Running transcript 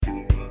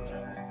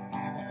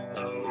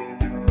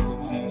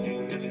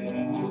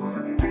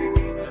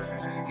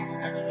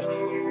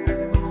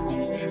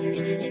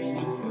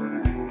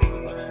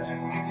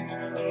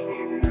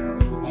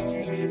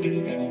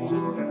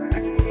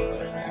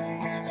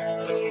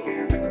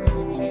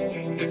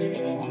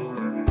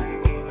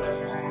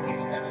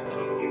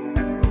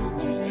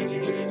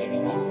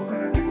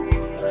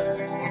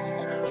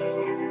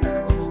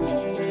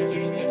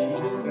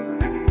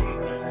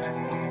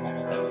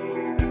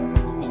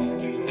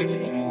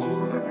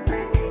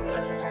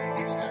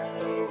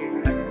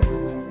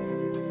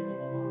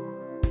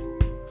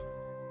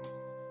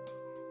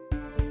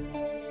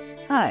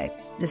Hi,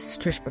 this is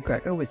Trish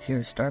MacGregor with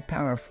your Star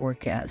Power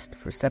forecast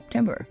for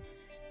September.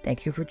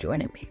 Thank you for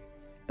joining me.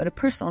 But a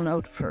personal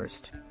note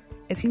first.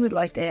 If you would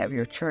like to have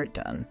your chart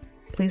done,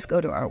 please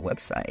go to our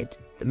website,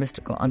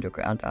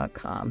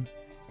 themysticalunderground.com,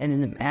 and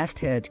in the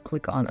masthead,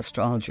 click on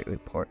Astrology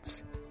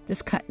Reports.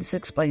 This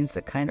explains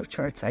the kind of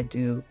charts I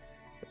do,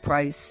 the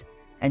price,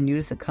 and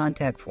use the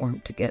contact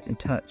form to get in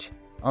touch.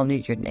 I'll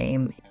need your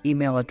name,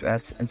 email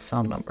address, and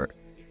cell number.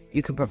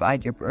 You can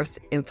provide your birth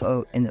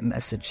info in the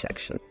message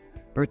section.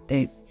 Birth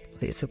date,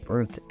 place of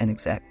birth, and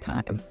exact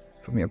time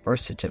from your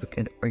birth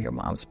certificate or your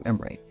mom's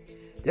memory.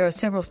 There are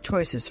several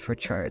choices for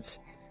charts.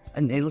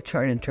 A natal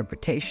chart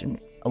interpretation,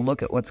 a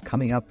look at what's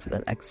coming up for the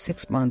next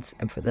 6 months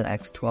and for the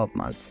next 12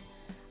 months.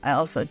 I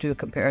also do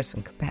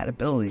comparison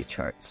compatibility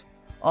charts.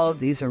 All of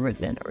these are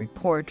written in a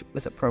report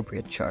with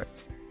appropriate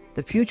charts.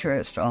 The future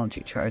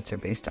astrology charts are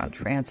based on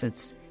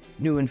transits,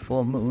 new and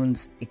full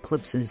moons,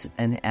 eclipses,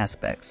 and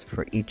aspects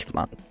for each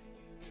month.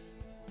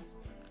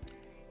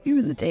 Here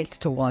are the dates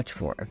to watch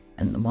for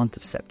in the month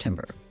of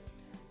September.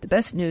 The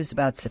best news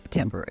about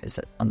September is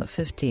that on the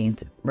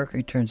 15th,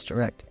 Mercury turns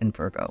direct in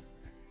Virgo.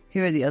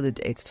 Here are the other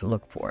dates to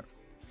look for.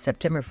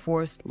 September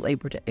 4th,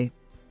 Labor Day,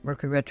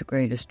 Mercury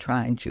retrograde is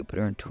trine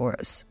Jupiter in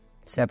Taurus.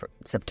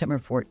 September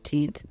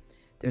 14th,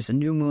 there's a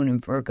new moon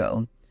in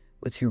Virgo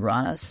with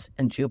Uranus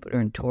and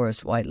Jupiter in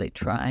Taurus widely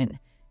trine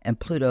and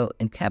Pluto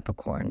in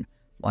Capricorn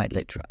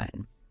widely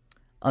trine.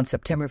 On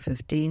September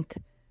 15th,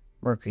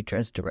 Mercury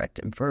turns direct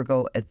in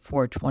Virgo at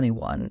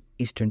 4:21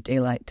 Eastern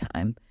Daylight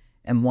Time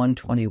and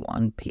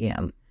 1:21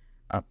 p.m.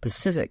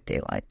 Pacific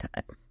Daylight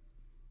Time.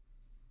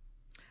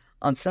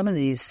 On some of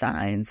these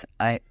signs,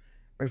 I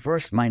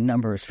reversed my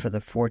numbers for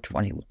the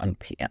 4:21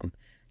 p.m.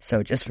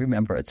 So just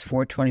remember it's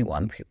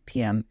 4:21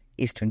 p.m.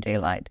 Eastern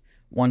Daylight,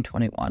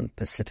 1:21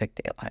 Pacific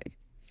Daylight.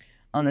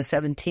 On the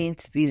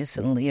 17th, Venus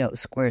in Leo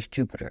squares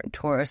Jupiter in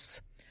Taurus.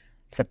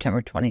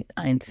 September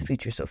 29th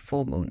features a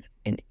full moon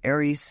in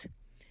Aries.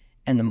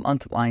 And the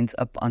month winds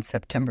up on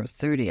September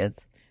 30th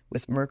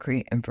with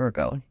Mercury in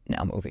Virgo,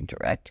 now moving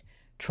direct,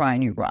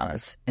 trine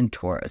Uranus in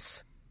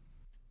Taurus.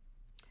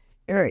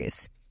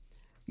 Aries,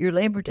 your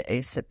Labor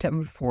Day,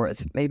 September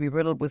 4th, may be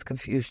riddled with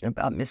confusion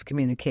about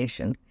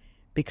miscommunication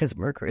because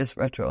Mercury is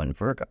retro in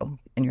Virgo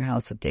in your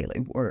house of daily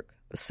work,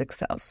 the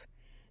 6th house.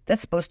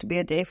 That's supposed to be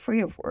a day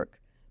free of work,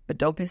 but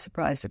don't be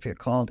surprised if you're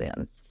called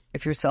in.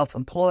 If you're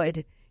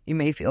self-employed, you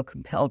may feel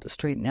compelled to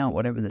straighten out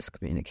whatever this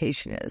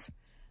communication is.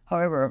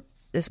 However,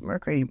 this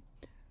Mercury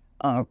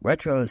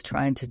retro is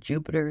trine to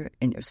Jupiter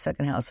in your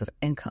second house of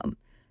income.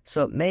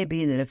 So it may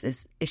be that if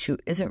this issue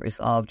isn't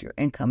resolved, your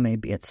income may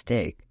be at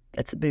stake.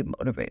 That's a big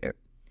motivator.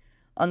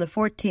 On the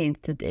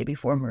 14th, the day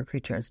before Mercury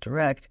turns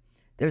direct,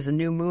 there's a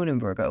new moon in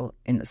Virgo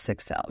in the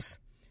 6th house.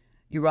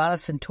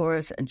 Uranus in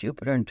Taurus and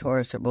Jupiter in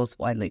Taurus are both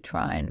widely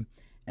trine,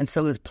 and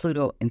so is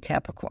Pluto in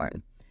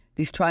Capricorn.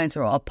 These trines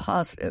are all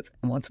positive,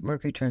 and once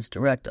Mercury turns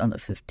direct on the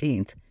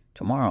 15th,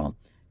 tomorrow,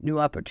 new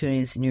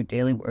opportunities in your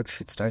daily work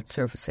should start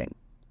surfacing.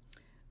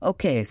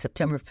 Okay,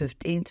 September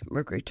 15th,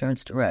 Mercury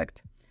turns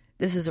direct.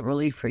 This is a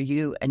relief for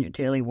you and your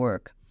daily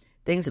work.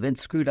 Things have been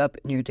screwed up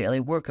in your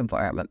daily work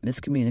environment.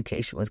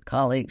 Miscommunication with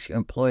colleagues, your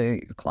employer,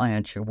 your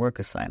clients, your work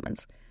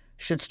assignments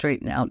should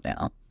straighten out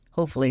now.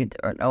 Hopefully,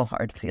 there are no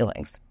hard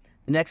feelings.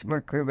 The next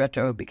Mercury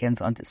retro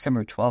begins on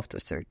December 12th to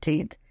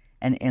 13th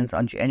and ends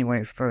on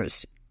January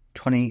 1st,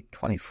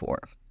 2024.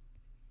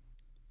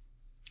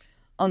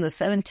 On the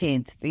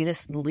 17th,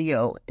 Venus in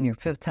Leo in your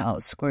 5th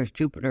house squares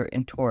Jupiter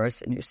in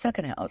Taurus in your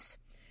 2nd house.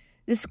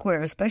 This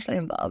square, especially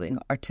involving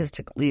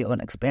artistic Leo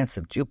and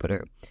expansive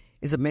Jupiter,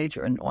 is a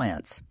major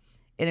annoyance.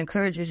 It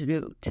encourages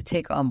you to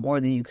take on more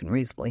than you can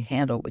reasonably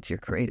handle with your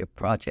creative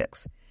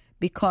projects.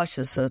 Be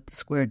cautious so that the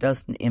square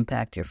doesn't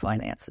impact your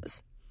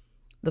finances.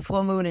 The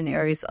full moon in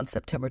Aries on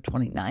September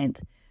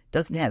 29th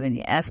doesn't have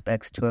any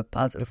aspects to it,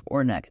 positive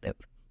or negative.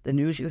 The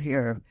news you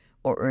hear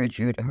will urge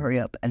you to hurry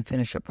up and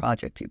finish a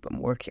project you've been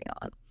working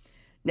on.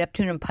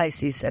 Neptune in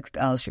Pisces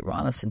sextiles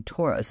Uranus in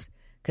Taurus,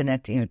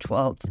 connecting your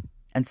 12th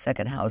and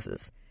 2nd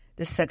houses.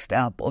 This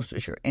sextile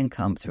bolsters your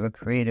income through a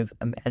creative,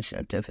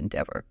 imaginative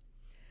endeavor.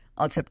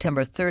 On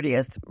September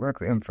 30th,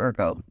 Mercury in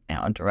Virgo,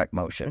 now in direct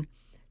motion,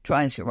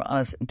 trines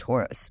Uranus in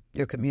Taurus.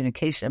 Your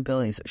communication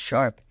abilities are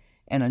sharp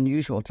and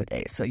unusual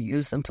today, so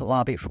use them to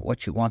lobby for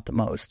what you want the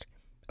most,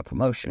 a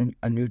promotion,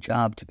 a new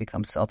job, to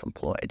become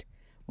self-employed.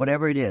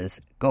 Whatever it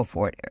is, go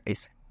for it,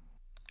 Aries.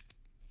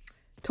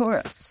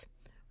 Taurus,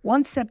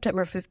 once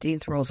September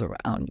 15th rolls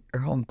around,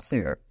 you're home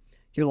clear.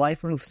 Your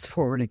life moves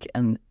forward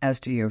again, as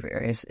do your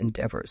various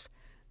endeavors.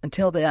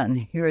 Until then,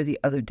 here are the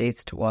other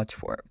dates to watch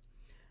for.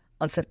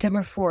 On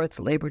September 4th,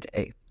 Labor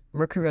Day,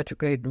 Mercury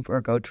retrograde in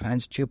Virgo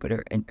trines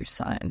Jupiter in your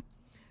sign.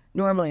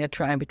 Normally, a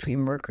trine between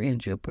Mercury and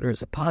Jupiter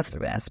is a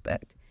positive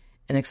aspect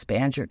and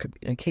expands your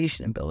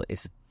communication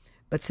abilities.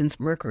 But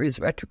since Mercury is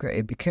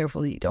retrograde, be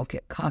careful that you don't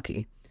get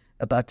cocky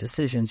about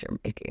decisions you're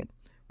making.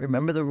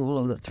 Remember the rule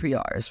of the 3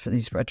 R's for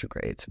these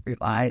retrogrades: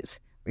 revise,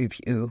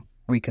 review,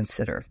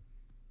 reconsider.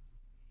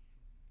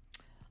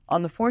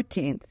 On the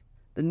 14th,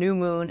 the new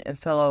moon in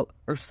fellow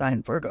Earth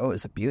sign Virgo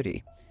is a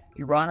beauty.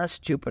 Uranus,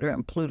 Jupiter,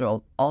 and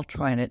Pluto all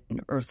trine it in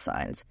Earth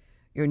signs.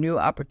 Your new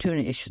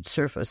opportunities should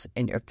surface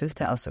in your fifth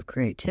house of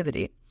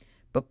creativity,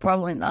 but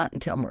probably not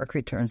until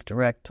Mercury turns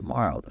direct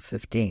tomorrow, the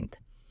 15th.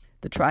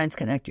 The trines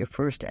connect your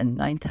first and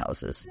ninth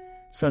houses,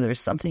 so there's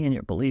something in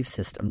your belief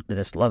system that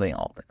is loving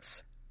all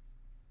this.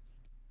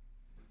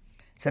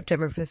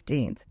 September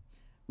 15th.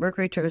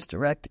 Mercury turns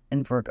direct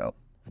in Virgo.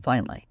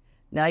 Finally.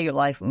 Now your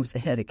life moves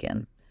ahead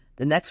again.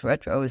 The next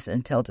retro is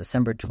until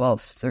December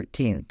 12th,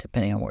 13th,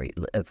 depending on where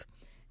you live,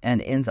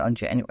 and ends on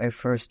January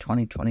 1st,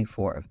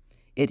 2024.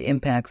 It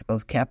impacts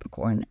both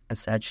Capricorn and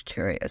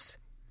Sagittarius.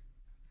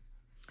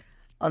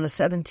 On the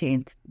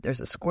 17th,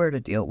 there's a square to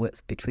deal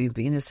with between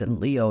Venus and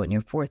Leo in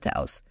your fourth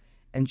house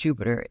and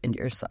Jupiter in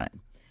your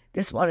sign.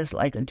 This one is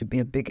likely to be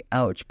a big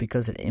ouch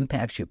because it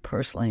impacts you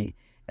personally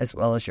as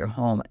well as your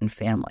home and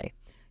family.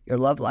 Your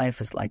love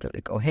life is likely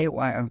to go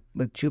haywire,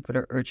 with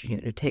Jupiter urging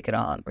you to take it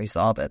on,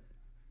 resolve it.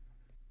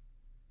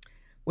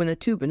 When the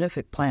two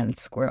benefic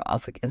planets square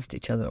off against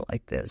each other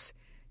like this,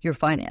 your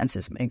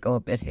finances may go a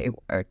bit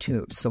haywire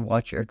too, so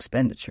watch your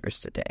expenditures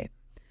today.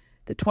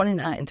 The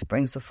 29th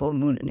brings the full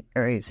moon in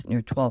Aries in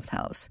your 12th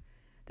house.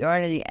 There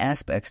aren't any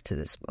aspects to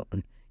this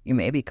moon. You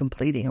may be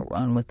completing a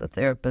run with a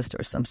therapist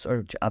or some sort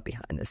of job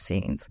behind the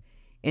scenes.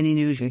 Any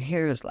news you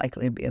hear is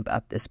likely to be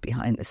about this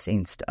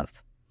behind-the-scenes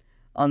stuff.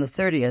 On the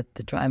 30th,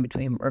 the trine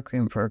between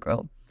Mercury and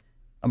Virgo,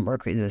 a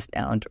Mercury that is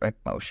now in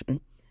direct motion,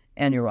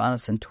 and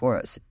Uranus and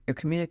Taurus. Your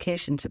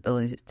communication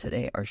abilities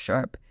today are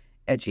sharp,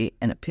 edgy,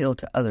 and appeal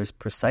to others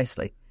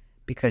precisely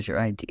because your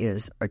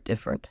ideas are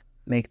different.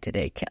 Make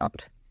today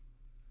count.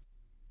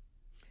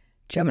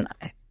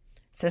 Gemini.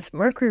 Since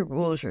Mercury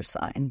rules your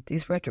sign,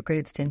 these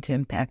retrogrades tend to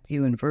impact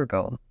you in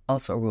Virgo,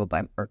 also ruled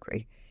by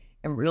Mercury,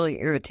 in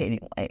really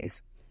irritating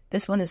ways.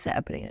 This one is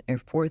happening in your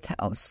fourth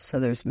house, so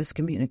there's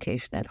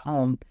miscommunication at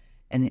home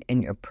and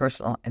in your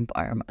personal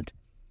environment.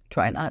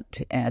 Try not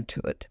to add to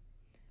it.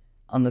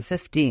 On the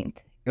 15th,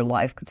 your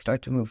life could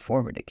start to move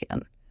forward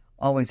again.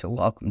 Always a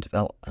welcome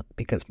development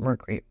because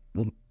Mercury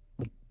will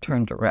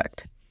turn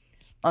direct.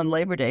 On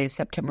Labor Day,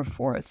 September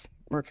 4th,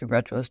 Mercury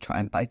retro is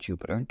trined by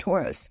Jupiter and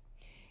Taurus.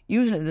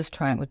 Usually this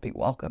trine would be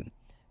welcome,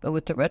 but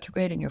with the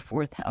retrograde in your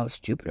fourth house,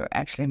 Jupiter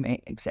actually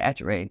may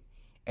exaggerate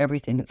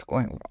everything that's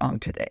going wrong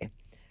today.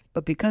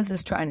 But because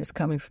this trine is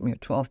coming from your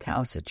 12th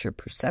house, it's your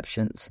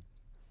perceptions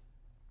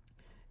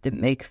that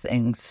make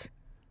things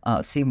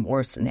seem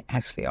worse than they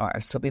actually are.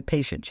 So be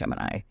patient,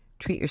 Gemini.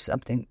 Treat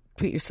yourself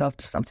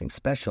to something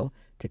special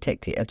to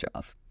take the edge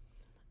off.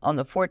 On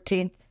the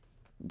 14th,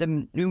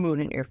 the new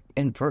moon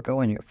in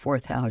Virgo in your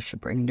fourth house should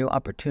bring new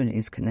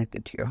opportunities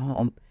connected to your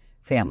home,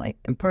 family,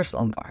 and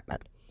personal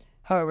environment.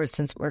 However,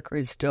 since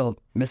Mercury is still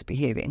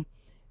misbehaving,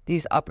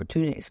 these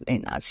opportunities may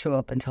not show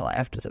up until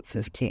after the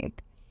 15th.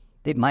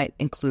 They might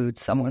include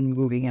someone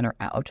moving in or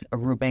out, a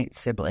roommate,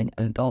 sibling,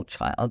 an adult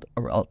child,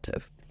 a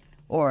relative.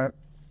 Or,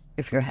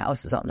 if your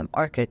house is on the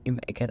market, you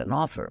may get an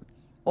offer.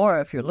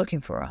 Or, if you're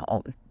looking for a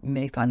home, you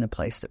may find a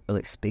place that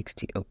really speaks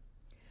to you.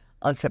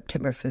 On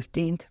September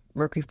 15th,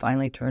 Mercury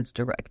finally turns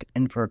direct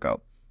in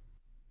Virgo.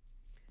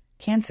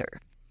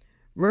 Cancer.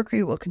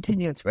 Mercury will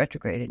continue its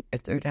retrograde in your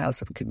third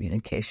house of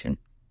communication.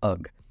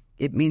 Ugh.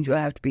 It means you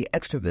have to be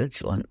extra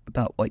vigilant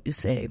about what you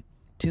say,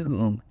 to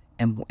whom,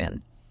 and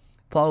when.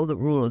 Follow the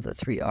rule of the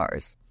 3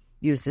 R's.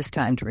 Use this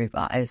time to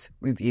revise,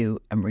 review,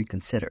 and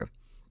reconsider.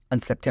 On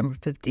September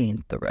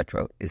 15th, the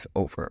retro is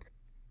over.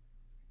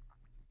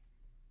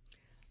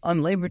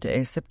 On Labor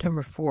Day,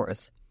 September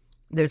 4th,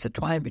 there's a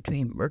trine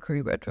between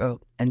Mercury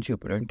retro and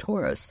Jupiter and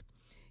Taurus.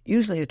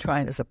 Usually a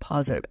trine is a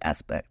positive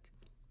aspect,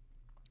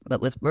 but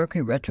with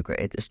Mercury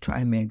retrograde, this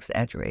trine may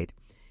exaggerate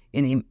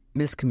any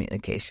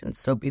miscommunication,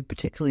 so be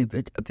particularly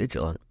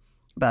vigilant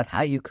about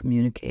how you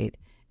communicate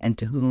and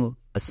to whom,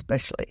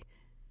 especially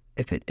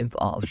if it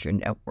involves your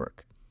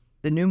network.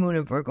 The new moon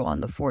in Virgo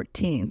on the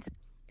 14th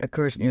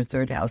occurs in your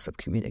third house of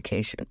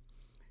communication.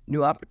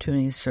 New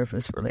opportunities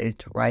surface related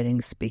to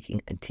writing,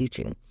 speaking, and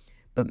teaching,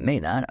 but may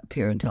not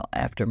appear until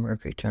after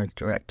Mercury turns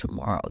direct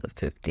tomorrow, the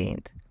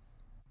 15th.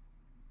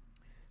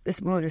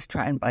 This moon is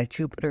trined by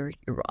Jupiter,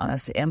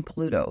 Uranus, and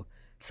Pluto,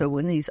 so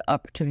when these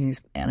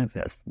opportunities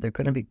manifest, they're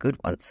going to be good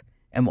ones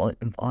and will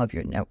involve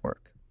your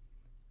network.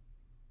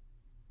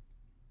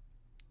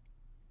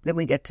 Then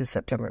we get to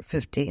September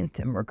 15th,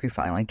 and Mercury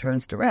finally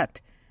turns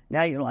direct.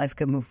 Now your life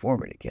can move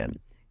forward again.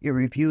 Your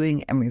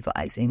reviewing and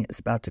revising is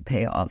about to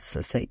pay off,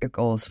 so set your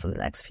goals for the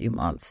next few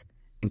months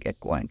and get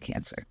going,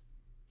 Cancer.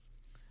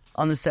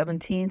 On the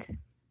 17th,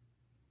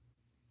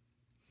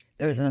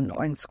 there's an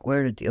annoying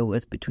square to deal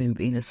with between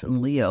Venus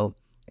and Leo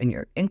in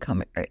your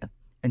income area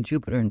and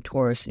Jupiter and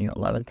Taurus in your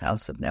 11th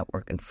house of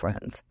network and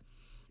friends.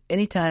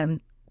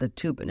 Anytime the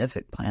two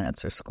benefic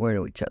planets are square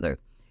to each other,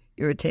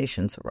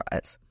 irritations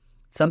arise.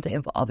 Something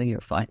involving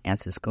your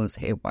finances goes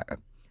haywire.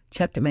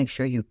 Check to make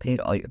sure you've paid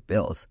all your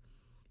bills.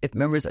 If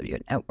members of your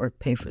network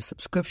pay for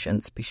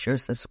subscriptions, be sure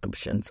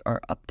subscriptions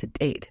are up to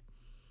date.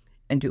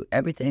 And do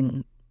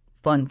everything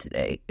fun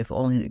today, if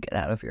only to get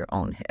out of your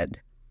own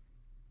head.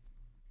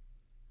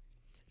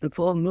 The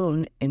full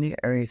moon in the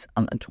Aries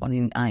on the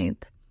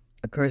 29th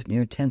occurs in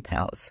your 10th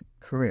house,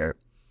 career.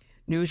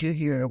 News you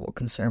hear will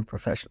concern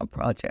professional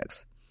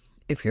projects.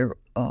 If you're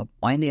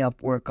winding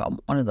up work on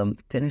one of them,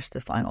 finish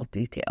the final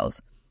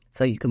details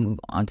so you can move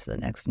on to the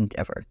next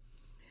endeavor.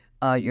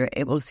 You're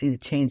able to see the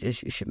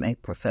changes you should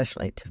make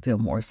professionally to feel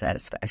more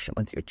satisfaction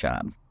with your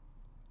job.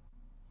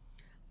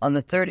 On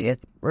the 30th,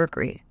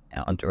 Mercury,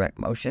 now in direct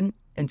motion,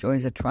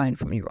 enjoys a trine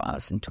from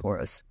Uranus and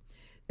Taurus.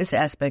 This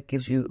aspect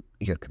gives you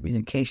your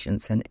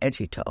communications an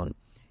edgy tone.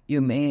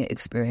 You may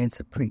experience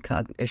a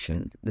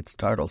precognition that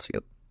startles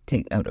you.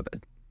 Take note of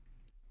it.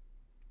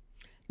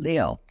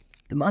 Leo,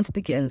 the month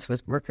begins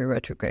with Mercury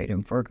retrograde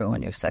in Virgo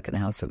in your second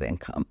house of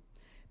income.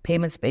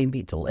 Payments may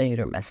be delayed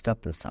or messed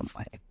up in some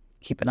way.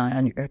 Keep an eye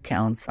on your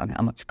accounts, on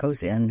how much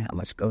goes in, how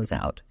much goes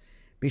out.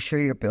 Be sure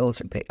your bills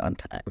are paid on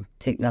time.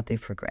 Take nothing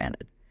for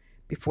granted.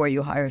 Before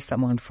you hire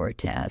someone for a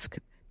task,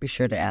 be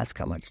sure to ask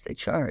how much they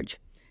charge.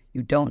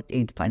 You don't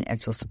need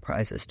financial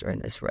surprises during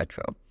this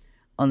retro.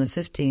 On the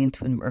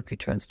 15th, when Mercury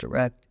turns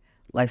direct,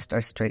 life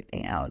starts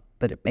straightening out,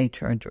 but it may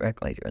turn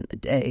direct later in the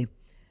day.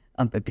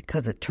 But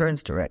because it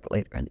turns direct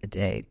later in the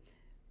day,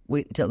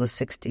 wait until the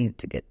 16th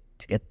to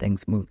get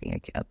things moving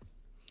again.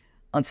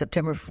 On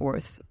September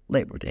 4th,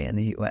 Labor Day in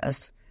the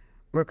U.S.,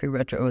 Mercury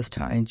retro is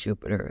trine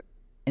Jupiter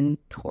in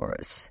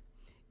Taurus.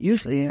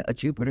 Usually, a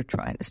Jupiter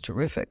trine is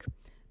terrific,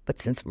 but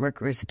since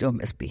Mercury is still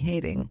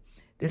misbehaving,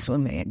 this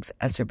one may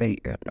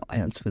exacerbate your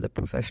annoyance with a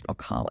professional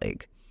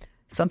colleague.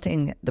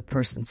 Something the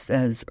person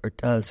says or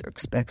does or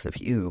expects of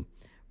you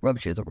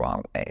rubs you the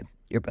wrong way.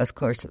 Your best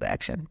course of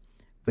action: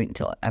 wait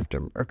until after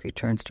Mercury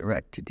turns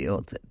direct to deal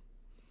with it.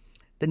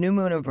 The new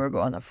moon of Virgo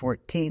on the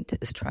 14th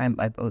is trined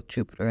by both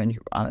Jupiter and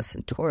Uranus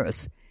in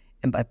Taurus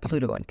and by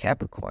Pluto in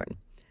Capricorn.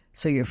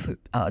 So your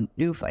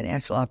new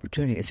financial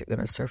opportunities are going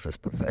to surface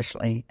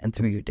professionally and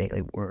through your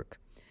daily work.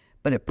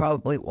 But it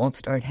probably won't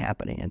start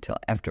happening until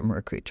after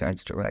Mercury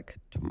turns direct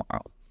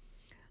tomorrow.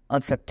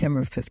 On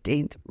September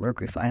 15th,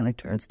 Mercury finally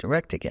turns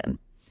direct again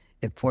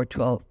at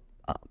 4:12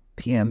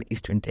 p.m.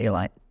 Eastern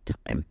Daylight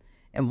Time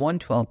and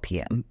 1:12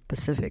 p.m.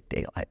 Pacific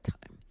Daylight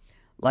Time.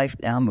 Life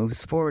now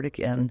moves forward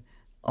again,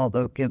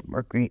 although give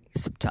Mercury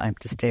some time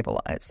to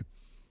stabilize.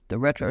 The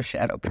retro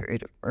shadow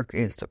period of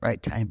Mercury is the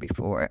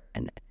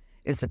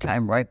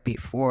time right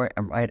before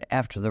and right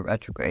after the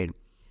retrograde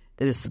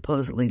that is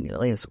supposedly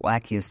nearly as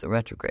wacky as the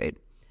retrograde,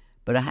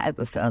 but I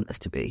haven't found this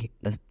to be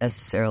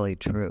necessarily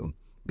true.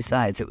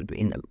 Besides, it would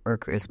mean that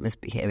Mercury is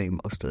misbehaving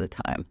most of the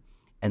time,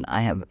 and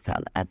I haven't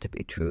found that to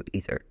be true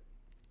either.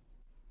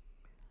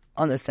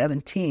 On the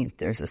 17th,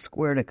 there's a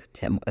square to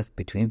contend with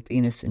between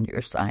Venus in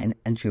your sign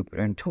and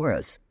Jupiter in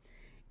Taurus.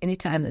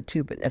 Anytime the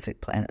two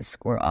benefic planets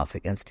square off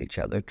against each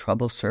other,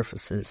 trouble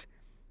surfaces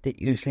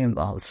that usually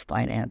involves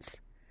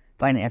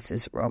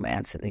finances,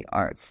 romance, and the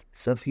arts.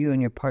 So if you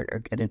and your partner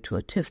get into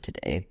a tiff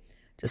today,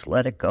 just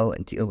let it go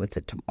and deal with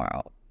it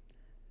tomorrow.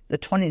 The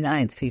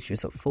 29th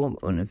features a full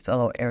moon in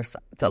fellow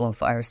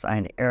fire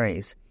sign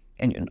Aries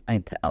in your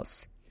 9th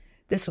house.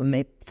 This one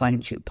may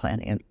find you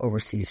planning an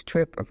overseas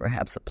trip or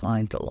perhaps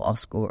applying to law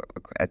school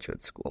or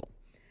graduate school.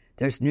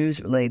 There's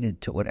news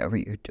related to whatever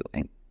you're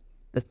doing.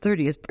 The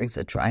 30th brings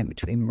a trine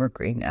between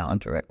Mercury, now in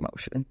direct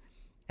motion,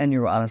 and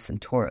Uranus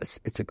and Taurus.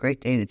 It's a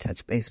great day to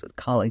touch base with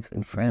colleagues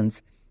and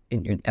friends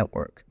in your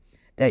network.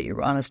 That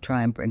Uranus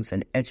trine brings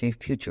an edgy,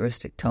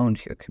 futuristic tone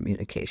to your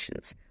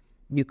communications.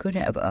 You could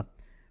have a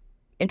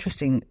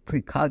interesting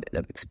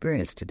precognitive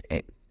experience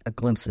today, a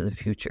glimpse of the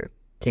future.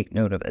 Take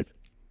note of it.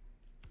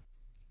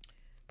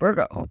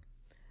 Virgo.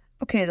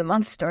 Okay, the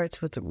month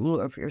starts with the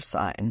ruler of your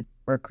sign,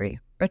 Mercury,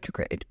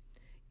 retrograde.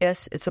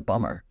 Yes, it's a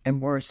bummer,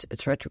 and worse,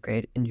 it's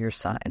retrograde in your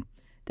sign.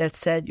 That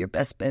said, your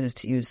best bet is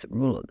to use the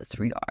rule of the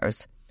 3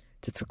 R's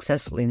to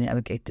successfully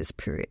navigate this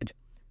period.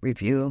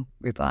 Review,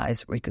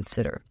 revise,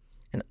 reconsider.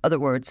 In other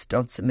words,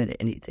 don't submit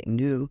anything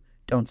new,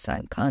 don't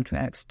sign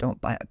contracts,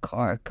 don't buy a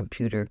car,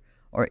 computer,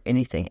 or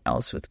anything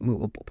else with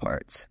movable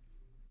parts.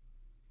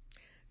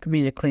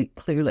 Communicate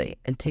clearly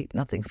and take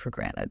nothing for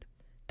granted.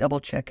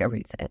 Double-check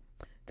everything.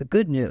 The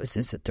good news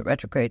is that the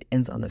retrograde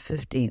ends on the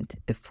 15th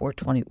at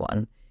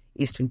 4:21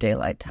 Eastern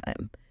Daylight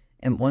Time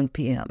and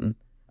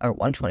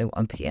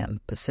 1:21 p.m.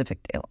 Pacific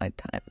Daylight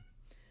Time.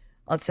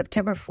 On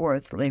September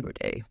 4th, Labor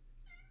Day,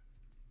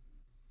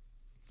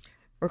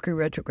 Mercury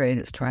retrograde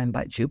is trined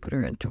by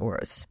Jupiter and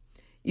Taurus.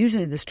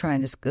 Usually this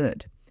trine is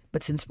good,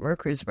 but since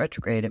Mercury is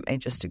retrograde, it may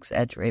just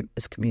exaggerate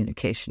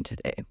miscommunication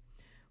today.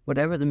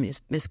 Whatever the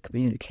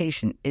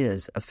miscommunication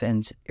is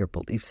offends your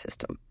belief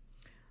system.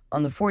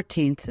 On the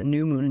 14th, the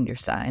new moon in your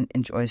sign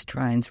enjoys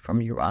trines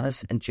from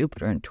Uranus and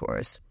Jupiter in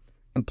Taurus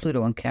and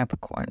Pluto in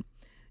Capricorn.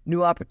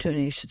 New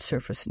opportunities should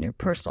surface in your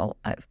personal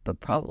life, but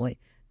probably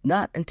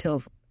not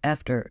until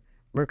after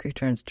Mercury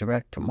turns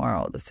direct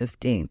tomorrow, the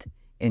 15th,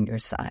 in your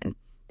sign.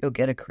 You'll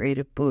get a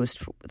creative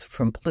boost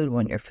from Pluto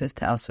in your 5th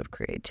house of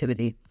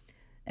creativity,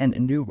 and a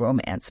new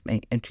romance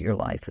may enter your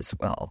life as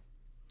well.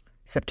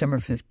 September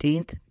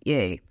 15th,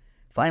 yay!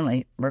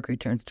 Finally, Mercury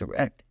turns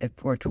direct at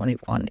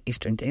 4:21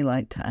 Eastern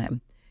Daylight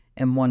Time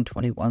and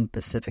 1:21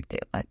 Pacific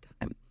Daylight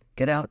Time.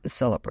 Get out and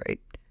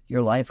celebrate.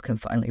 Your life can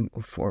finally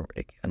move forward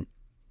again.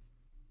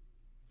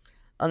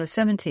 On the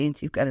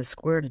 17th, you've got a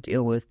square to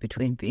deal with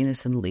between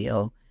Venus and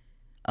Leo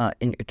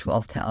in your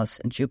 12th house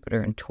and Jupiter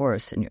and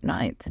Taurus in your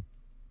 9th.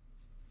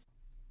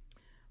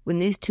 When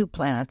these two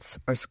planets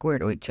are square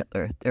to each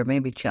other, there may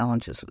be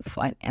challenges with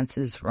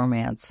finances,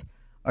 romance,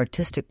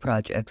 artistic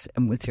projects,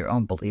 and with your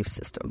own belief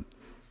system.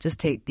 Just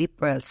take deep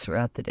breaths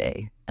throughout the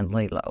day and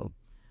lay low.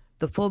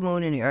 The full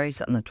moon in Aries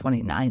on the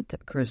 29th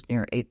occurs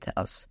near 8th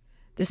house.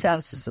 This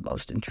house is the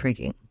most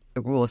intriguing.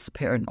 It rules the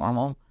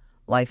paranormal,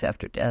 life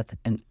after death,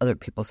 and other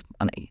people's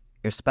money,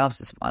 your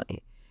spouse's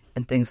money,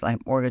 and things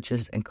like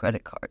mortgages and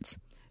credit cards.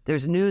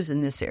 There's news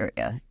in this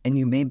area, and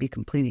you may be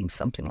completing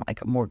something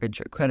like a mortgage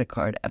or credit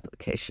card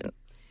application.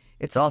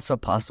 It's also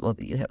possible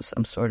that you have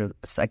some sort of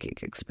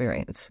psychic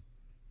experience.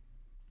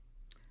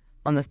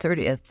 On the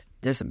 30th,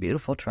 there's a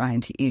beautiful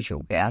trine to ease your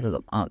way out of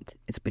the month.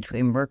 It's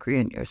between Mercury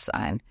in your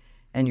sign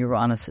and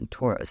Uranus and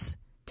Taurus.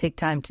 Take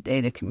time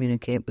today to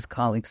communicate with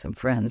colleagues and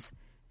friends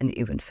and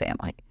even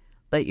family.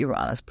 Let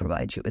Uranus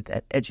provide you with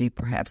that edgy,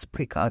 perhaps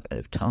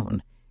precognitive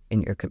tone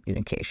in your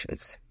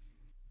communications.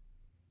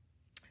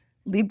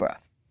 Libra.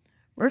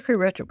 Mercury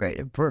retrograde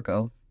in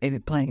Virgo may be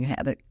playing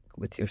havoc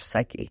with your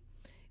psyche.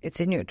 It's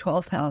in your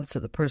 12th house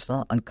of the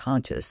personal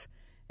unconscious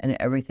and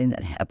everything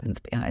that happens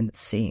behind the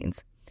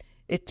scenes.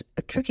 It's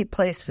a tricky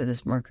place for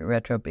this Mercury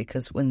retro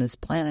because when this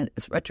planet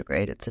is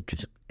retrograde, it's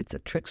a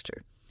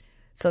trickster.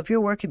 So if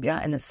you're working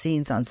behind the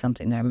scenes on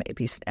something, there may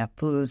be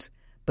snafus,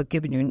 but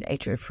given your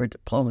nature for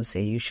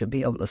diplomacy, you should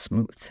be able to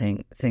smooth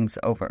things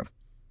over.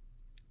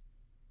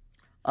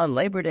 On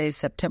Labor Day,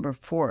 September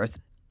 4th,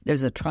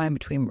 there's a trine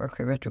between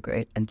Mercury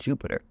retrograde and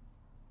Jupiter.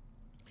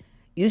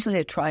 Usually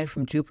a trine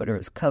from Jupiter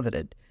is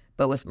coveted,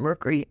 but with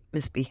Mercury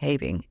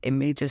misbehaving, it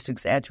may just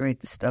exaggerate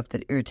the stuff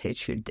that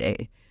irritates your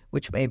day,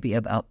 which may be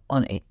about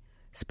money,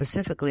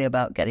 specifically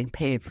about getting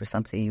paid for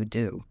something you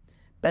do.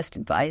 Best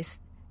advice,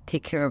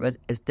 take care of it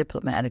as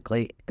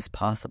diplomatically as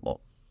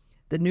possible.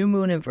 The new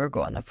moon in Virgo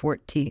on the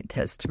 14th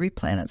has 3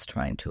 planets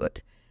trine to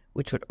it,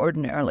 which would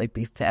ordinarily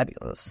be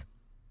fabulous.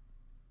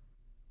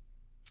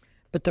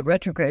 But the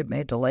retrograde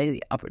may delay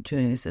the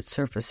opportunities that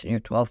surface in your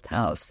 12th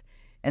house,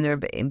 and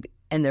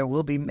there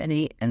will be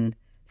many, and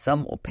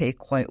some will pay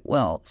quite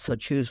well, so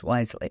choose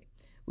wisely.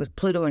 With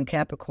Pluto and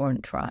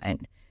Capricorn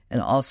trine,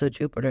 and also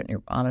Jupiter and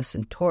Uranus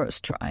and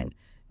Taurus trine,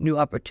 new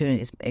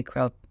opportunities may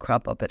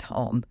crop up at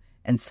home,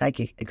 and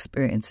psychic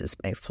experiences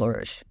may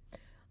flourish.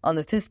 On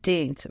the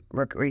 15th,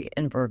 Mercury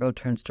in Virgo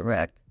turns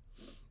direct.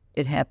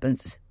 It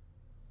happens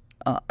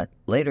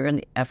later in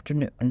the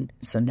afternoon,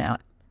 so now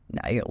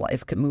your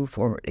life can move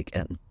forward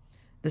again.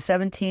 The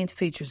 17th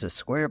features a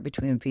square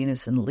between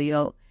Venus and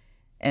Leo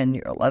and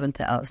your 11th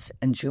house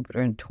and Jupiter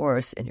and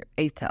Taurus in your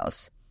 8th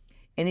house.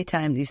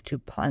 Anytime these two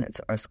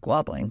planets are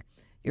squabbling,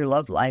 your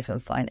love life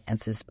and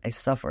finances may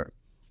suffer.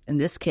 In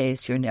this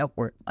case, your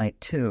network might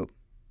too.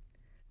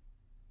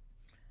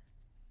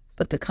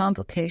 But the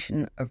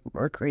complication of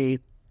Mercury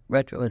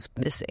retro is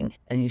missing,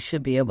 and you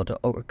should be able to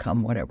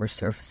overcome whatever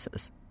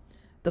surfaces.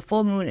 The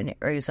full moon in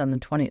Aries on the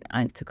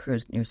 29th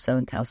occurs in your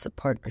 7th house of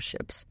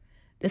partnerships.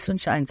 This one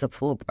shines a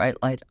full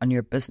bright light on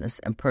your business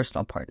and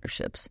personal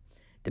partnerships.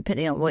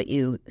 Depending on what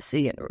you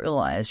see and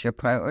realize, your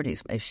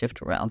priorities may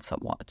shift around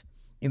somewhat.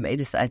 You may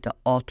decide to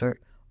alter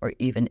or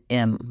even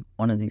end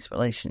one of these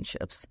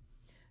relationships.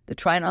 The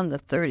trine on the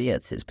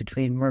 30th is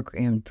between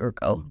Mercury and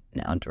Virgo,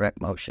 now in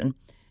direct motion,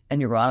 and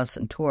Uranus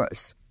and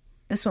Taurus.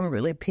 This one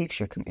really piques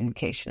your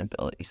communication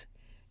abilities.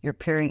 You're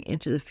peering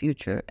into the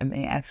future and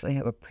may actually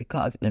have a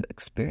precognitive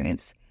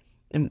experience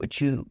in which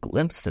you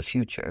glimpse the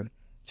future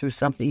through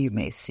something you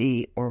may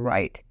see or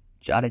write.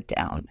 Jot it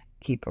down.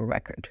 Keep a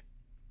record.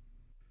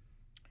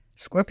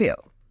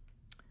 Scorpio.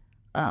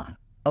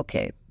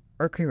 Okay.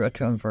 Mercury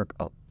retro in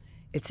Virgo.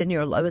 It's in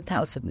your 11th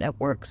house of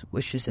networks,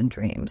 wishes, and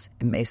dreams.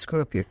 It may screw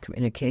up your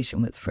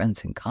communication with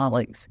friends and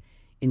colleagues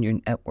in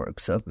your network,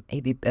 so it may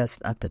be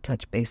best not to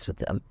touch base with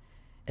them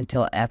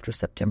until after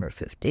September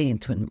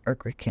 15th when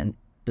Mercury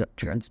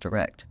turns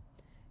direct.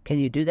 Can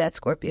you do that,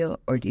 Scorpio,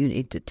 or do you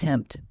need to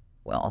tempt,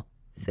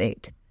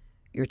 fate?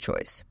 Your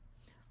choice.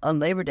 On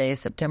Labor Day,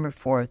 September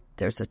 4th,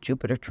 there's a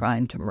Jupiter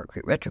trine to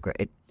Mercury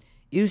retrograde.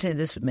 Usually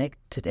this would make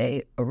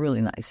today a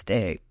really nice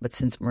day, but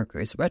since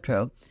Mercury is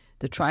retro,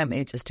 the trine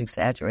may just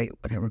exaggerate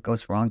whatever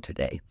goes wrong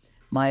today.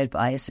 My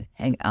advice,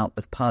 hang out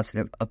with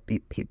positive,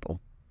 upbeat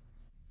people.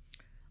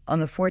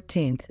 On the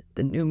 14th,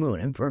 the new moon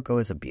in Virgo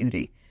is a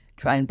beauty,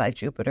 trined by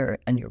Jupiter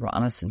and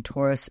Uranus and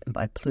Taurus and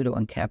by Pluto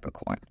and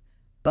Capricorn.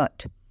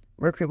 But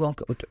Mercury won't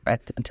go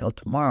direct until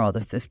tomorrow,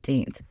 the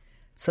 15th,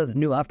 so the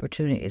new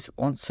opportunities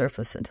won't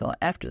surface until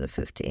after the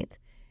 15th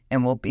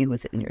and will be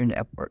within your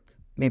network.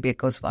 Maybe it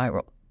goes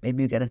viral.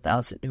 Maybe you get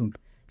 1,000 new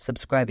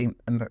subscribing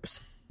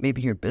members.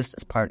 Maybe your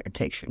business partner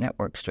takes your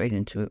network straight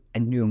into a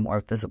new,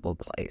 more visible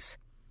place.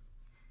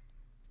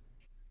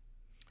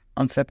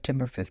 On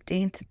September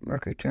 15th,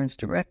 Mercury turns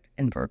direct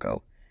in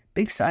Virgo.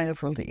 Big sign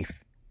of relief.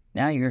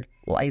 Now your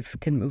life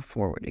can move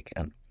forward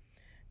again.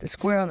 The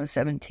square on the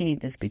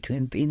 17th is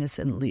between Venus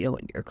and Leo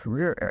in your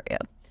career area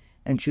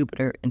and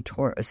Jupiter and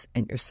Taurus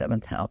in your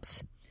 7th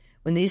house.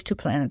 When these two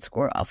planets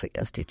square off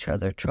against each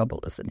other, trouble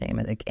is the name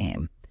of the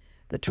game.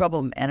 The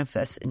trouble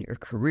manifests in your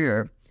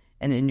career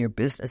and in your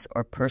business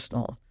or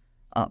personal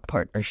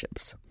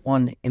partnerships.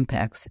 One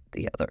impacts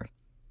the other.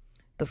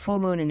 The full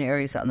moon in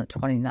Aries on the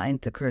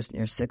 29th occurs in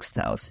your 6th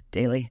house,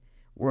 daily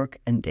work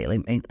and daily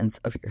maintenance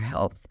of your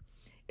health.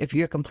 If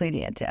you're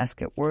completing a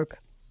task at work,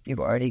 you've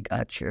already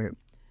got your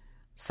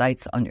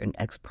sights on your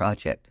next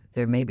project.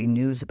 There may be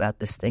news about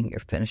this thing you're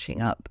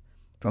finishing up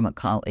from a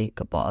colleague,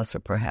 a boss, or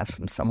perhaps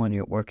from someone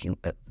you're working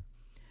with.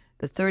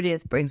 The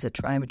 30th brings a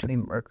trine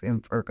between Mercury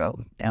and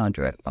Virgo, now in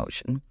direct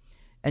motion,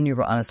 and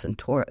Uranus and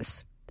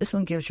Taurus. This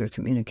one gives your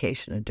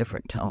communication a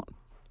different tone,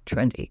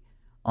 trendy,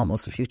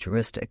 almost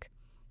futuristic.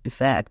 In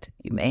fact,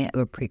 you may have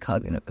a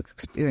precognitive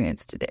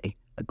experience today,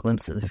 a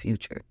glimpse of the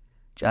future.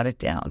 Jot it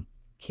down.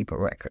 Keep a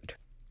record.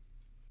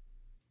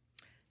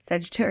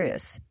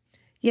 Sagittarius.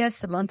 Yes,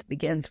 the month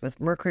begins with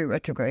Mercury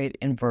retrograde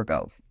in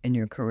Virgo in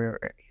your career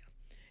area.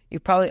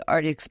 You've probably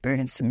already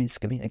experienced some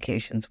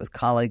miscommunications with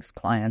colleagues,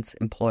 clients,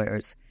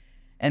 employers,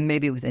 and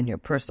maybe within your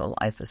personal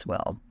life as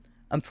well.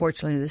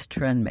 Unfortunately, this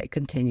trend may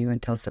continue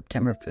until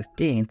September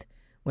 15th,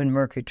 when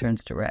Mercury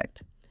turns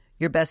direct.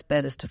 Your best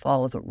bet is to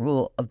follow the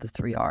rule of the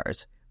 3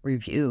 R's: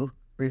 review,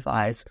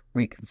 revise,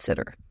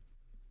 reconsider.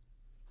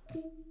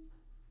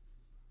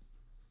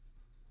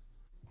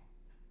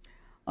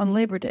 On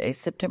Labor Day,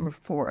 September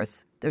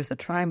 4th, there's a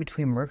trine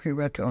between Mercury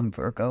retro in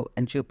Virgo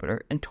and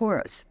Jupiter in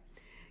Taurus.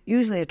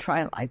 Usually a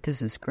trine like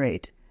this is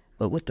great,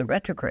 but with the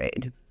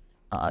retrograde,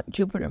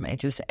 Jupiter may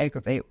just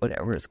aggravate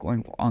whatever is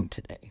going wrong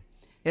today.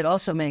 It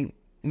also may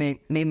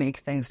make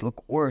things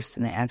look worse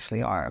than they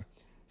actually are.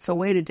 So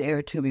wait a day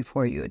or two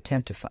before you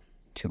attempt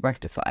to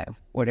rectify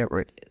whatever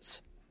it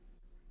is.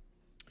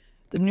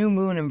 The new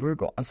moon in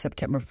Virgo on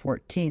September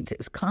 14th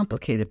is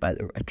complicated by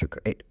the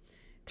retrograde.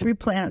 3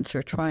 planets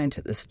are trine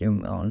to this new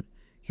moon: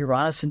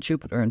 Uranus and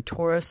Jupiter in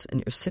Taurus in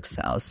your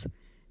 6th house,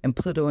 and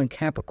Pluto in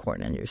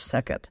Capricorn in your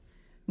 2nd.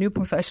 New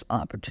professional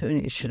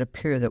opportunities should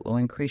appear that will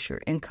increase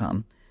your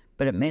income,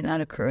 but it may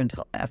not occur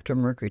until after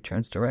Mercury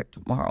turns direct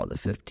tomorrow, the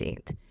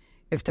 15th.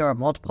 If there are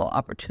multiple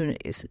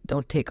opportunities,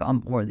 don't take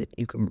on more than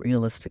you can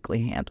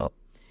realistically handle.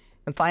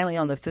 And finally,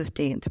 on the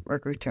 15th,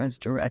 Mercury turns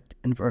direct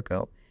in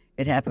Virgo.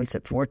 It happens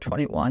at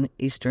 4:21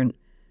 Eastern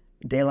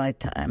Daylight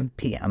Time,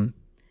 p.m.,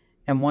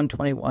 and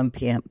 1:21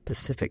 p.m.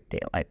 Pacific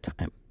Daylight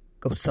Time.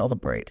 Go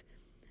celebrate.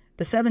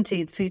 The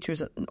 17th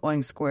features an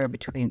annoying square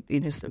between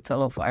Venus and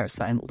fellow fire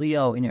sign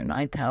Leo in your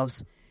 9th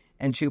house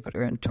and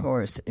Jupiter and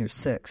Taurus in your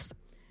 6th.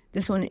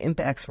 This one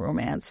impacts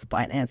romance,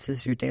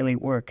 finances, your daily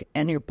work,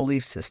 and your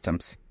belief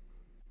systems.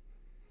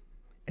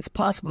 It's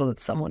possible that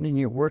someone in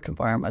your work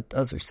environment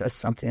does or says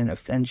something that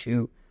offends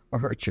you or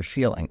hurts your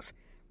feelings.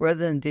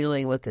 Rather than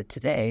dealing with it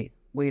today,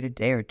 wait a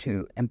day or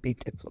two and be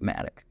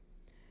diplomatic.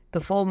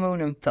 The full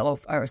moon in fellow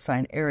fire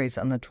sign Aries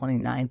on the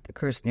 29th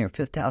occurs in your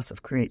 5th house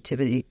of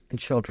creativity and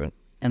children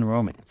and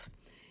romance.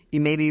 You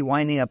may be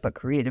winding up a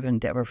creative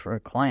endeavor for a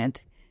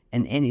client,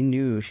 and any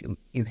news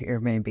you hear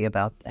may be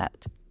about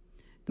that.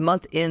 The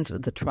month ends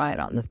with the trine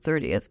on the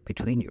 30th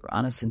between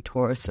Uranus and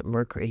Taurus and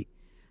Mercury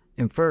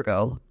in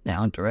Virgo,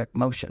 now in direct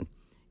motion.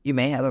 You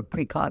may have a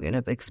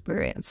precognitive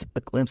experience,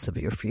 a glimpse of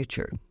your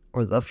future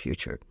or the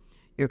future.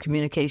 Your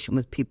communication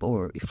with people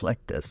will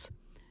reflect this.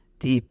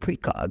 The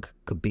precog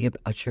could be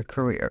about your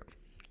career.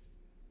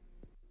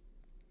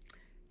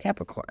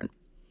 Capricorn.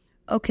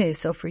 Okay,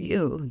 so for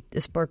you,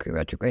 this Mercury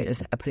retrograde is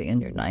happening in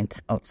your 9th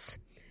house.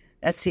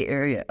 That's the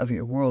area of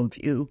your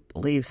worldview,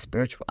 beliefs,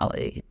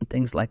 spirituality, and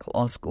things like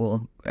law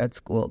school, grad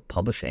school,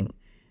 publishing,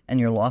 and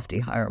your lofty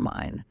higher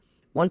mind.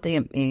 One thing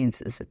it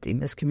means is that the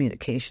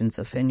miscommunications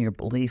offend your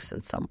beliefs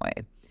in some way.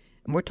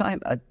 And we're talking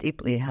about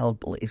deeply held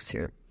beliefs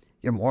here,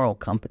 your moral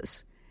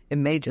compass. It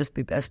may just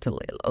be best to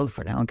lay low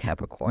for now in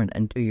Capricorn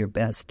and do your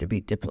best to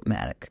be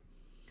diplomatic.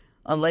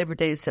 On Labor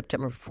Day,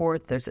 September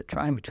 4th, there's a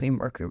trine between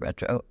Mercury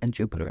retro and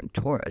Jupiter in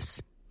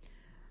Taurus,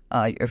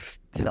 your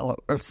fellow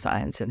Earth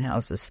signs in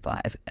houses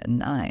 5 and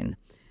 9.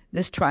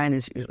 This trine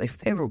is usually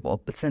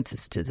favorable, but since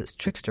it's to this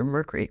trickster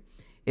Mercury,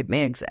 it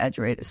may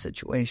exaggerate a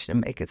situation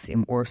and make it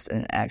seem worse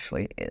than it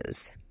actually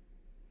is.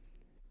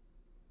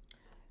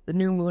 The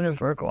new moon of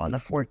Virgo on the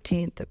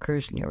 14th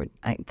occurs in your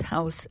 9th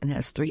house and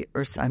has 3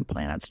 Earth sign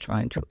planets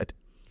trine to it: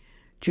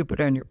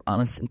 Jupiter and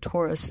Uranus in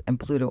Taurus and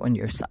Pluto in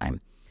your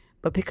sign.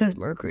 But because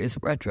Mercury is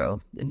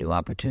retro, the new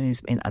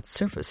opportunities may not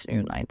surface in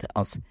your 9th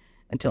house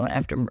until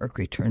after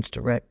Mercury turns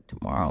direct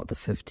tomorrow, the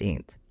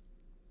 15th.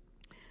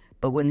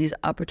 But when these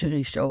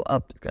opportunities show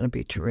up, they're going to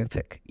be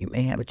terrific. You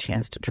may have a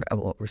chance to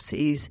travel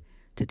overseas,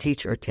 to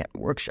teach or attend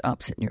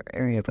workshops in your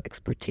area of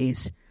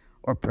expertise,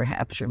 or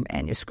perhaps your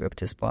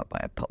manuscript is bought by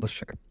a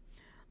publisher.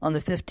 On the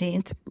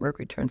 15th,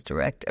 Mercury turns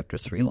direct after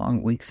 3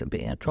 long weeks of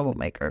being a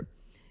troublemaker.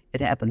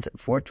 It happens at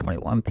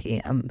 4:21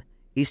 p.m.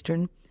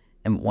 Eastern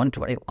and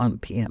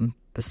 1:21 p.m.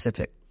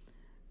 Pacific.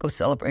 Go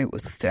celebrate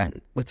with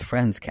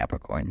friends,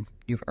 Capricorn.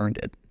 You've earned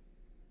it.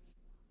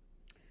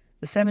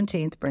 The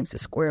 17th brings a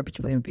square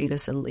between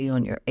Venus and Leo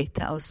in your 8th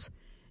house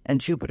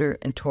and Jupiter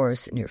and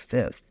Taurus in your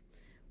 5th.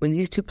 When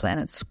these 2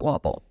 planets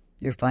squabble,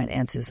 Your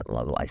finances and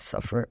love life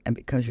suffer, and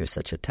because you're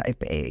such a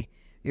type A,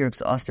 you're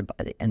exhausted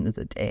by the end of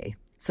the day.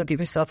 So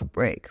give yourself a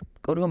break.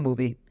 Go to a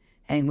movie,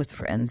 hang with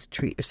friends,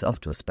 treat yourself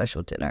to a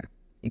special dinner.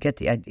 You get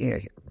the idea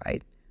here,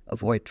 right?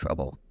 Avoid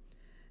trouble.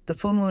 The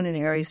full moon in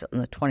Aries on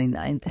the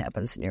 29th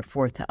happens in your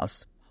 4th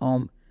house,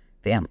 home,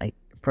 family,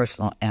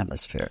 personal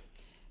atmosphere.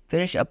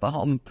 Finish up a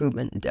home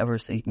improvement endeavor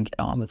so you can get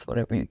on with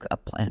whatever you've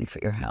got planned for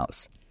your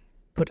house.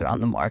 Put it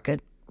on the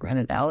market, rent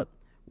it out.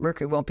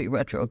 Mercury won't be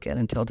retro again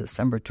until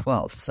December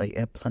 12th, so you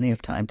have plenty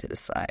of time to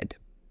decide.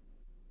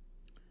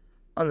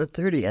 On the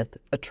 30th,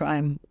 a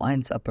trine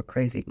lines up a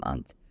crazy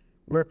month.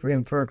 Mercury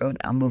in Virgo,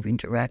 now moving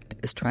direct,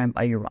 is trined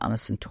by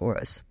Uranus and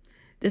Taurus.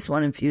 This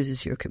one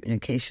infuses your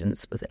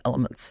communications with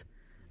elements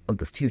of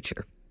the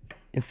future.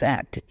 In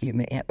fact, you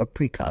may have a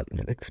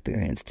precognitive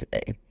experience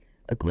today,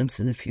 a glimpse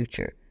of the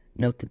future.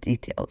 Note the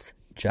details.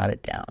 Jot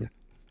it down.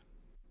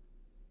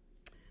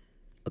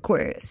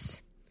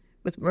 Aquarius.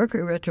 With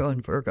Mercury retro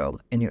in Virgo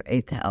in your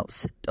 8th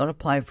house, don't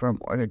apply for a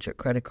mortgage or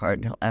credit card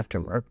until after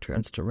Mercury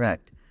turns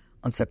direct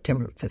on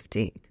September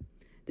 15th.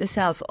 This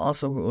house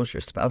also rules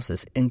your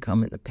spouse's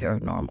income in the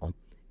paranormal.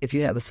 If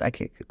you have a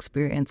psychic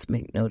experience,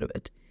 make note of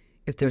it.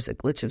 If there's a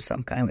glitch of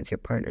some kind with your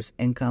partner's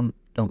income,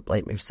 don't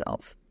blame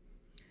yourself.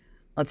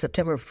 On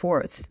September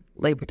 4th,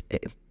 Labor Day,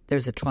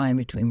 there's a trine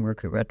between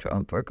Mercury retro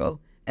in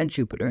Virgo and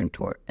Jupiter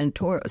in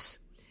Taurus.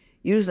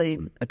 Usually,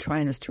 a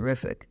trine is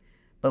terrific,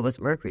 but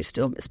with Mercury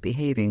still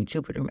misbehaving,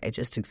 Jupiter may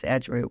just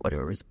exaggerate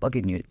whatever is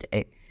bugging you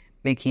today,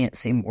 making it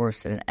seem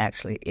worse than it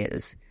actually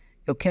is.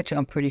 You'll catch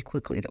on pretty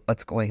quickly to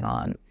what's going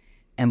on,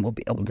 and will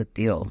be able to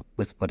deal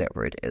with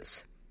whatever it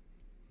is.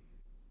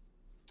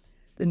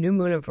 The new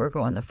moon in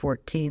Virgo on the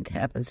 14th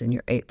happens in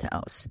your 8th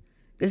house.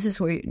 This is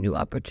where your new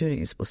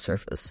opportunities will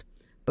surface,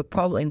 but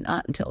probably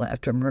not until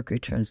after Mercury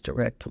turns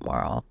direct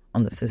tomorrow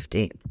on the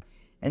 15th.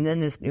 And then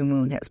this new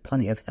moon has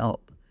plenty of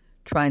help.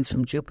 Trines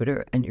from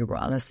Jupiter and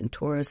Uranus in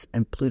Taurus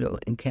and Pluto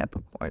in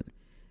Capricorn.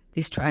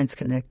 These trines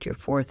connect your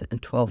 4th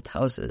and 12th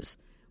houses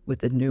with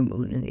the new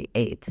moon in the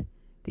 8th.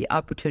 The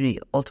opportunity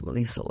you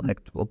ultimately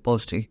select will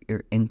bolster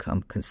your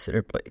income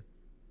considerably.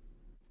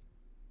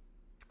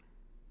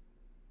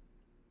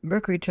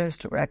 Mercury turns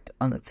direct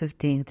on the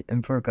 15th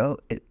in Virgo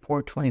at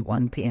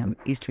 4:21 p.m.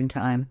 Eastern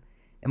Time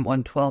and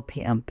 1:12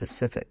 p.m.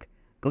 Pacific.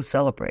 Go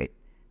celebrate.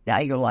 Now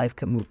your life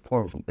can move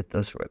forward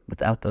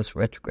without those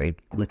retrograde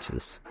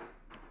glitches.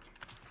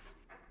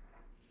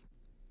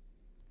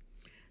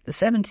 The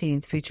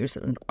 17th features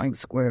an annoying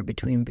square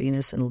between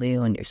Venus and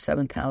Leo in your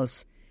 7th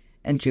house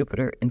and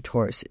Jupiter in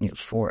Taurus in your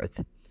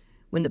 4th.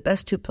 When the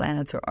best two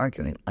planets are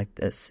arguing like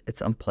this, it's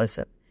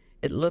unpleasant.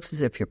 It looks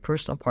as if your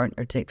personal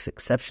partner takes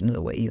exception to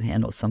the way you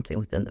handle something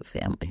within the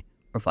family,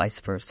 or vice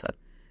versa.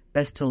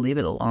 Best to leave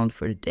it alone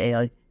for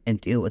today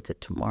and deal with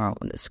it tomorrow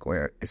when the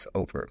square is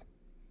over.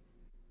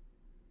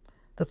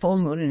 The full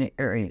moon in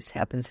Aries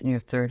happens in your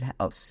 3rd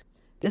house.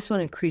 This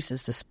one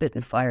increases the spit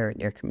and fire in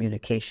your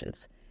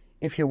communications.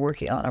 If you're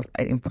working on a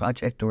writing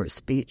project or a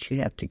speech you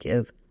have to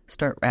give,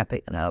 start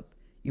wrapping it up.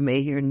 You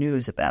may hear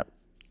news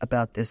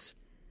about this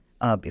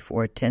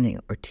before attending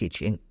or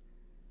teaching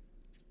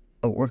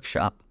a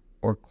workshop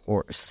or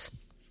course.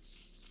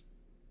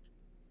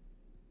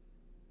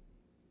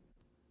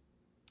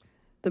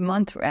 The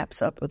month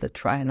wraps up with a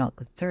trine on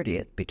the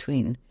 30th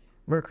between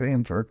Mercury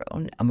and Virgo,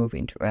 now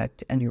moving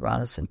direct, and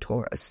Uranus and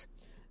Taurus.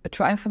 A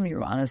trine from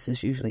Uranus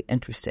is usually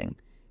interesting.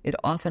 It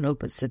often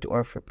opens the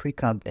door for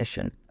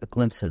precognition, a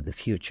glimpse of the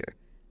future.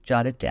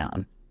 Jot it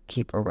down.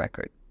 Keep a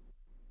record.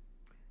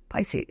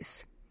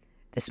 Pisces.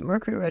 This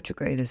Mercury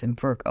retrograde is in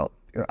Virgo,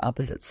 your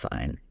opposite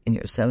sign, in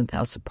your 7th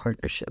house of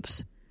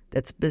partnerships.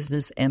 That's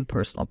business and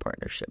personal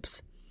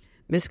partnerships.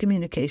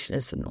 Miscommunication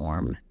is the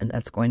norm, and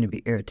that's going to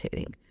be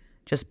irritating.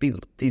 Just be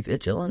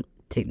vigilant,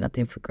 take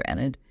nothing for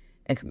granted,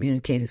 and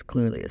communicate as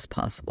clearly as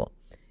possible.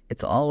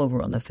 It's all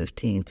over on the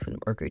 15th when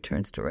Mercury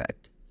turns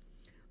direct.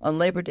 On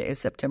Labor Day,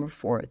 September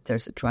 4th,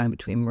 there's a trine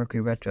between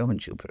Mercury retro and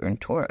Jupiter in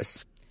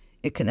Taurus.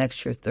 It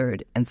connects your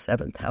 3rd and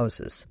 7th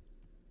houses.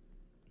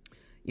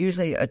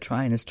 Usually a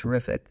trine is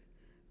terrific,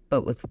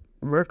 but with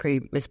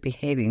Mercury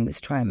misbehaving,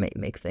 this trine may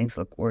make things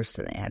look worse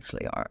than they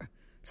actually are.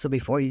 So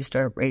before you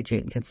start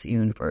raging against the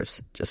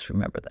universe, just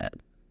remember that.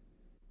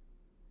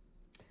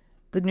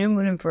 The new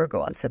moon in Virgo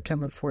on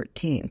September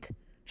 14th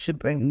should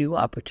bring new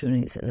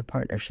opportunities in the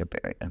partnership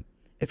area.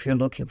 If you're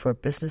looking for a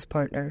business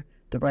partner,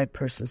 the right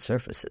person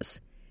surfaces.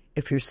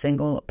 If you're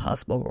single, a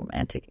possible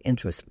romantic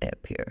interest may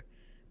appear.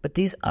 But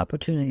these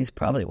opportunities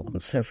probably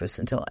won't surface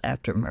until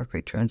after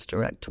Mercury turns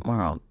direct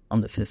tomorrow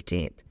on the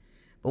 15th.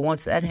 But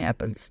once that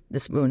happens,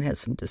 this moon has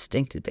some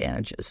distinct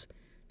advantages.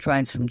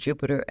 Trines from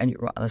Jupiter and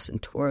Uranus in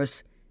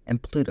Taurus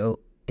and Pluto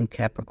in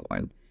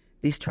Capricorn.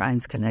 These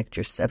trines connect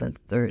your 7th,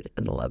 3rd,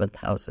 and 11th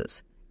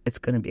houses. It's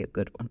going to be a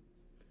good one.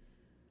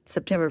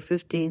 September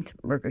 15th,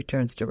 Mercury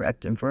turns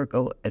direct in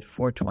Virgo at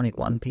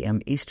 4:21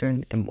 p.m.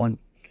 Eastern and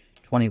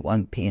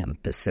 1:21 p.m.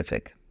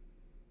 Pacific.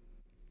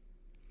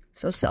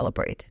 So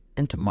celebrate,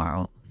 and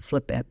tomorrow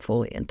slip back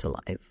fully into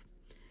life.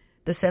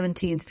 The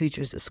 17th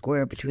features a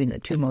square between the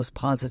two most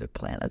positive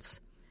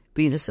planets,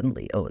 Venus in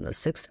Leo in the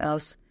 6th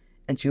house,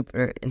 and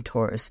Jupiter in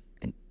Taurus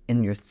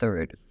in your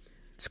 3rd.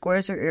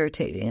 Squares are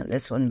irritating, and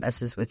this one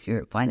messes with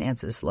your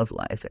finances, love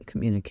life, and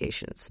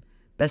communications.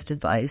 Best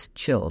advice,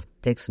 chill,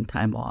 take some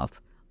time off,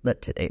 let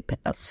today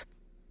pass.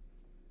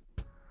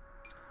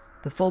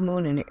 The full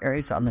moon in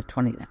Aries on the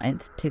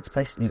 29th takes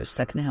place in your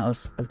 2nd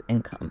house of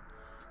income.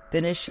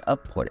 Finish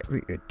up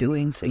whatever you're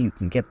doing so you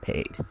can get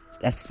paid.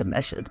 That's the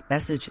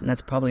message, and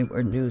that's probably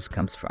where news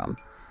comes from.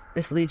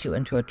 This leads you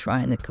into a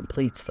trine that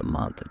completes the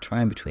month, a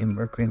trine between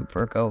Mercury and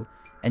Virgo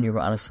and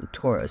Uranus and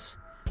Taurus.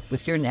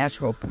 With your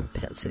natural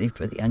propensity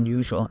for the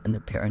unusual and the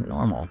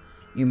paranormal,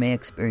 you may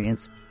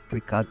experience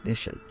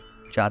precognition.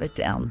 Jot it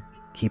down,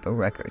 keep a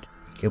record.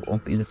 It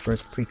won't be the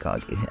first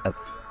precog you have.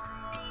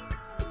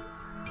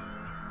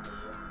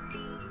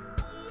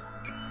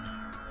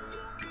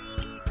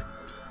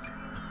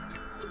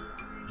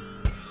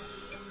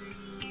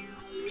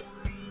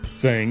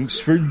 Thanks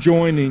for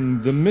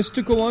joining The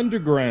Mystical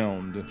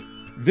Underground.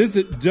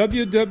 Visit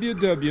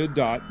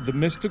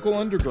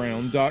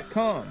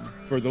www.themysticalunderground.com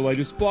for the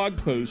latest blog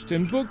post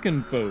and book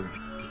info.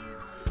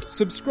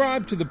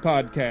 Subscribe to the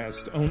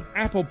podcast on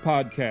Apple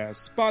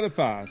Podcasts,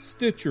 Spotify,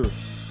 Stitcher,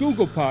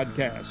 Google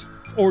Podcasts,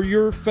 or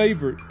your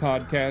favorite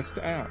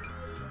podcast app.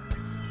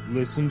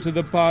 Listen to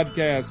the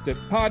podcast at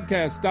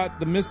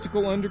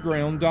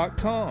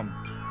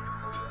podcast.themysticalunderground.com.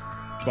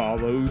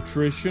 Follow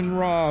Trish and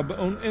Rob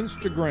on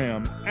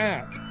Instagram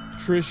at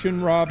Trish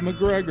and Rob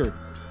MacGregor.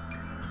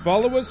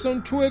 Follow us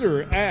on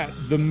Twitter at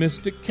The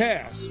Mystic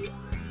Cast.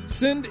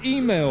 Send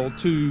email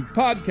to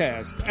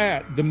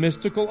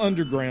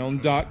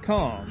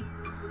podcast@themysticalunderground.com.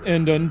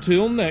 And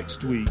until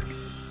next week,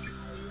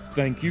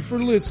 thank you for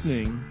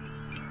listening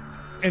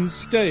and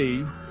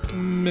stay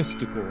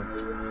mystical.